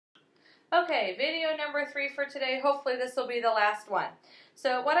Okay, video number 3 for today. Hopefully this will be the last one.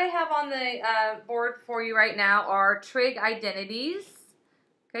 So what I have on the board for you right now are trig identities.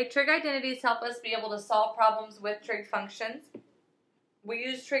 Okay, trig identities help us be able to solve problems with trig functions. We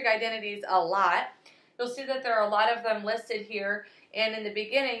use trig identities a lot. You'll see that there are a lot of them listed here, and in the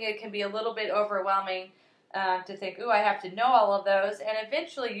beginning it can be a little bit overwhelming to think, ooh, I have to know all of those, and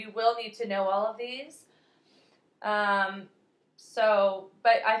eventually you will need to know all of these.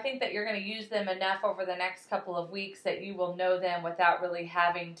 But I think that you're going to use them enough over the next couple of weeks that you will know them without really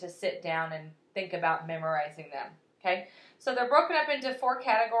having to sit down and think about memorizing them. Okay, so they're broken up into 4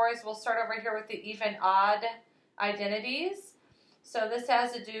 categories. We'll start over here with the even-odd identities. So this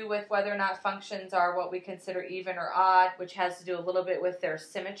has to do with whether or not functions are what we consider even or odd, which has to do a little bit with their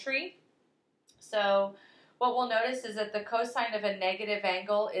symmetry. So what we'll notice is that the cosine of a negative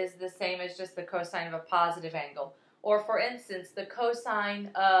angle is the same as just the cosine of a positive angle. Or for instance, the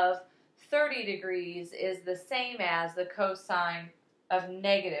cosine of 30 degrees is the same as the cosine of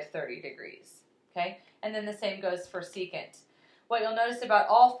negative 30 degrees. Okay? And then the same goes for secant. What you'll notice about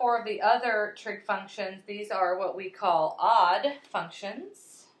all 4 of the other trig functions, these are what we call odd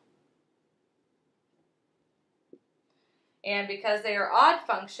functions. And because they are odd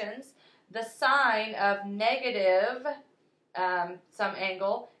functions, the sine of negative some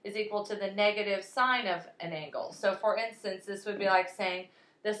angle is equal to the negative sine of an angle. So for instance, this would be like saying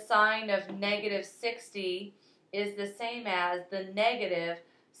the sine of negative 60 is the same as the negative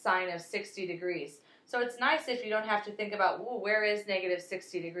sine of 60 degrees. So it's nice if you don't have to think about, ooh, where is negative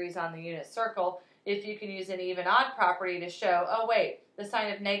 60 degrees on the unit circle, if you can use an even-odd property to show, oh wait, the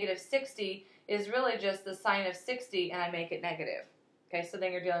sine of negative 60 is really just the sine of 60 and I make it negative. Okay, so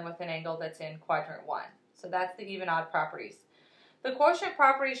then you're dealing with an angle that's in quadrant 1. So that's the even-odd properties. The quotient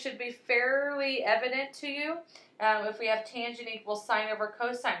property should be fairly evident to you. If we have tangent equals sine over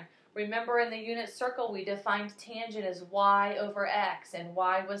cosine. Remember in the unit circle we defined tangent as y over x, and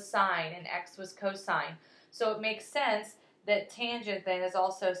y was sine and x was cosine. So it makes sense that tangent then is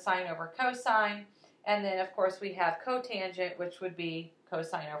also sine over cosine, and then of course we have cotangent, which would be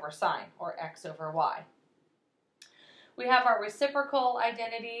cosine over sine, or x over y. We have our reciprocal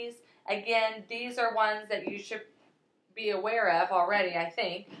identities. Again, these are ones that you should be aware of already, I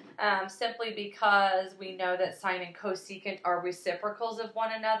think, simply because we know that sine and cosecant are reciprocals of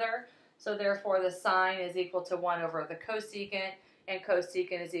one another. So therefore the sine is equal to 1 over the cosecant, and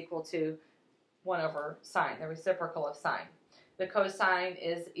cosecant is equal to 1 over sine, the reciprocal of sine. The cosine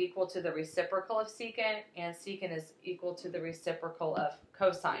is equal to the reciprocal of secant, and secant is equal to the reciprocal of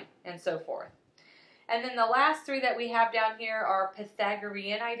cosine, and so forth. And then the last 3 that we have down here are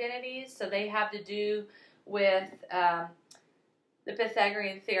Pythagorean identities. So they have to do with the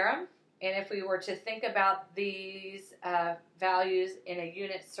Pythagorean theorem. And if we were to think about these values in a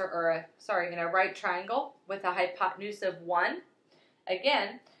in a right triangle with a hypotenuse of 1,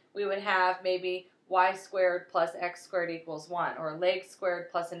 again, we would have maybe y squared plus x squared equals 1, or leg squared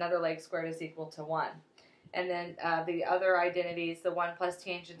plus another leg squared is equal to 1. And then the other identities, the 1 plus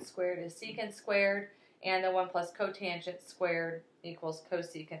tangent squared is secant squared, and the 1 plus cotangent squared equals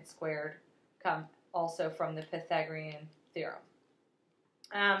cosecant squared, come also from the Pythagorean theorem.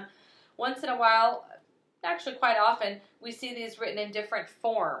 Once in a while, actually quite often, we see these written in different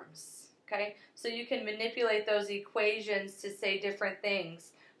forms. Okay, so you can manipulate those equations to say different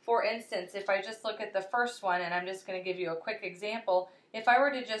things. For instance, if I just look at the first one, and I'm just going to give you a quick example, if I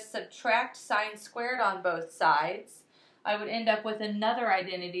were to just subtract sine squared on both sides, I would end up with another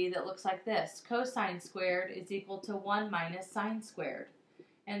identity that looks like this. Cosine squared is equal to 1 minus sine squared.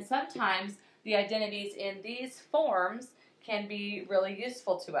 And sometimes the identities in these forms can be really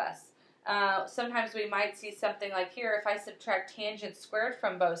useful to us. Sometimes we might see something like here, if I subtract tangent squared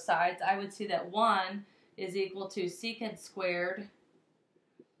from both sides, I would see that 1 is equal to secant squared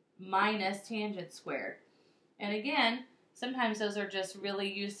minus tangent squared. And again, sometimes those are just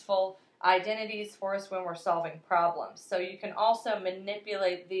really useful identities for us when we're solving problems. So you can also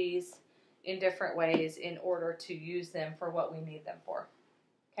manipulate these in different ways in order to use them for what we need them for.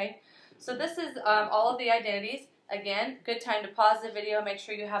 Okay, so this is all of the identities. Again, good time to pause the video, make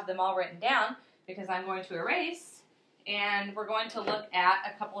sure you have them all written down, because I'm going to erase, and we're going to look at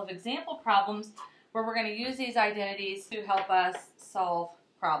a couple of example problems where we're going to use these identities to help us solve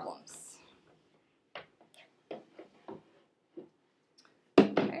problems.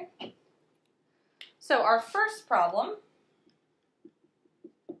 Okay. So our first problem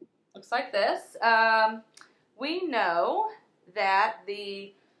looks like this. We know that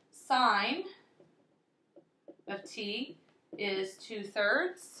the sine of t is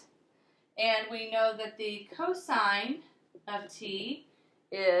 2/3, and we know that the cosine of t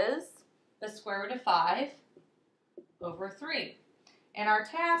is square root of 5 over 3. And our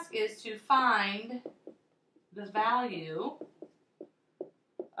task is to find the value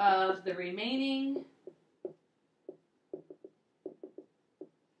of the remaining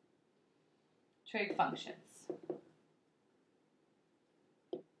trig functions.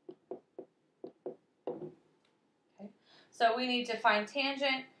 Okay. So we need to find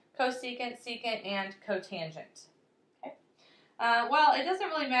tangent, cosecant, secant, and cotangent. Okay. Well, it doesn't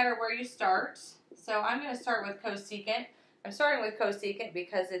really matter where you start, so I'm going to start with cosecant. I'm starting with cosecant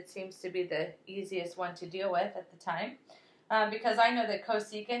because it seems to be the easiest one to deal with at the time, because I know that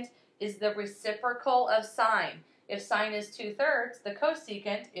cosecant is the reciprocal of sine. If sine is 2/3, the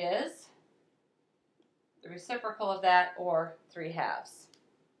cosecant is the reciprocal of that, or 3/2.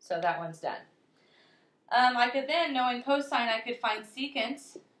 So that one's done. I could then, knowing cosine, I could find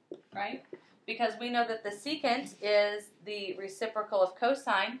secant, right? Because we know that the secant is the reciprocal of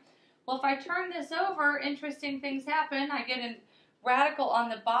cosine. Well, if I turn this over, interesting things happen. I get a radical on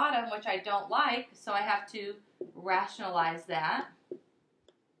the bottom, which I don't like, so I have to rationalize that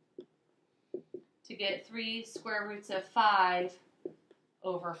to get 3 square roots of 5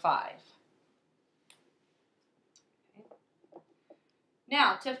 over 5. Okay.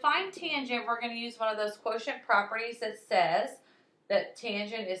 Now, to find tangent, we're going to use one of those quotient properties that says that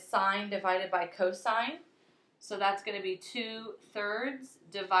tangent is sine divided by cosine. So that's going to be 2/3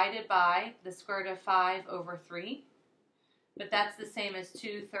 divided by the square root of 5 over 3. But that's the same as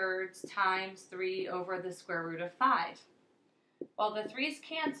 2/3 times 3 over the square root of 5. Well, the 3's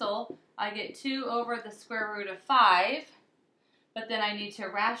cancel. I get 2 over the square root of 5. But then I need to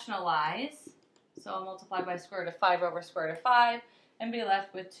rationalize. So I'll multiply by square root of 5 over square root of 5 and be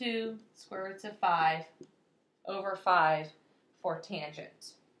left with 2 square roots of 5 over 5 for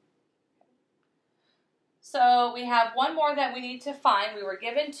tangent. So we have one more that we need to find. We were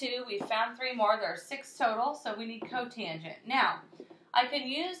given 2. We found 3 more. There are 6 total, so we need cotangent. Now, I can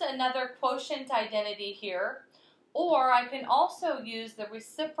use another quotient identity here, or I can also use the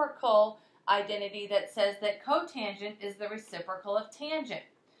reciprocal identity that says that cotangent is the reciprocal of tangent.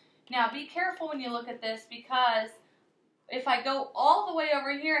 Now, be careful when you look at this, because if I go all the way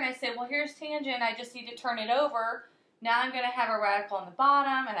over here and I say, well, here's tangent, I just need to turn it over, now I'm going to have a radical on the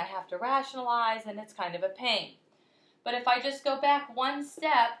bottom, and I have to rationalize, and it's kind of a pain. But if I just go back one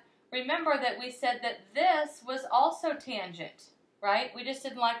step, remember that we said that this was also tangent, right? We just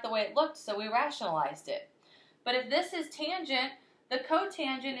didn't like the way it looked, so we rationalized it. But if this is tangent, the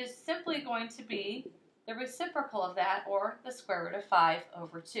cotangent is simply going to be the reciprocal of that, or the square root of 5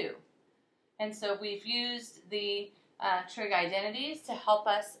 over 2. And so we've used the trig identities to help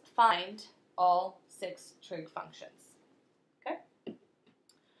us find all 6 trig functions.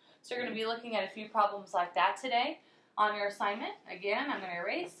 So you're going to be looking at a few problems like that today on your assignment. Again, I'm going to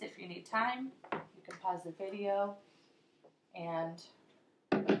erase. If you need time, you can pause the video and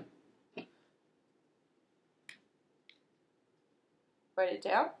write it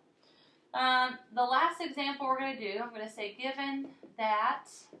down. The last example we're going to do, I'm going to say, given that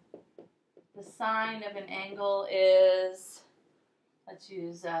the sine of an angle is, let's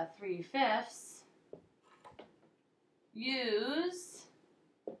use 3/5, use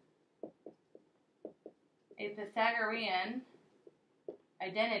a Pythagorean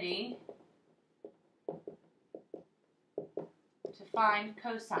identity to find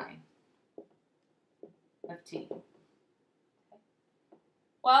cosine of t.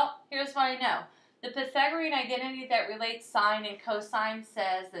 Well, here's what I know. The Pythagorean identity that relates sine and cosine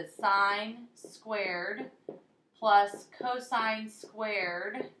says that sine squared plus cosine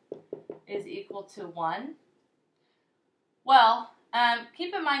squared is equal to 1. Well,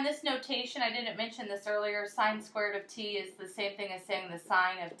 keep in mind this notation, I didn't mention this earlier, sine squared of t is the same thing as saying the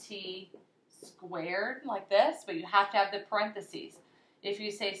sine of t squared, like this, but you have to have the parentheses. If you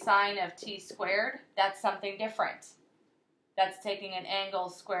say sine of t squared, that's something different. That's taking an angle,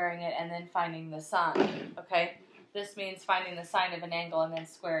 squaring it, and then finding the sine, okay? This means finding the sine of an angle and then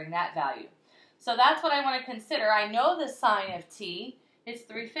squaring that value. So that's what I want to consider. I know the sine of t, it's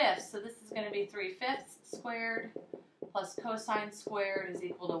 3/5, so this is going to be 3/5 squared plus cosine squared is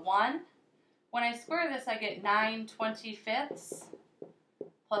equal to 1. When I square this, I get 9/25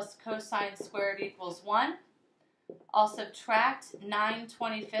 plus cosine squared equals 1. I'll subtract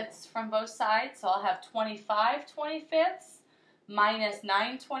 9/25 from both sides, so I'll have 25/25 minus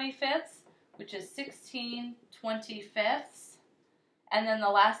 9/25, which is 16/25. And then the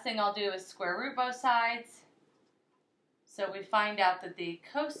last thing I'll do is square root both sides. So we find out that the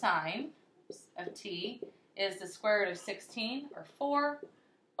cosine of t is the square root of 16, or 4,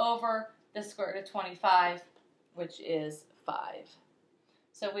 over the square root of 25, which is 5.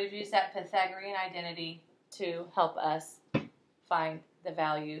 So we've used that Pythagorean identity to help us find the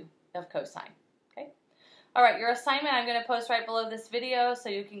value of cosine. Okay. All right, your assignment I'm going to post right below this video so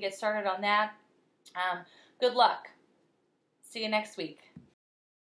you can get started on that. Good luck. See you next week.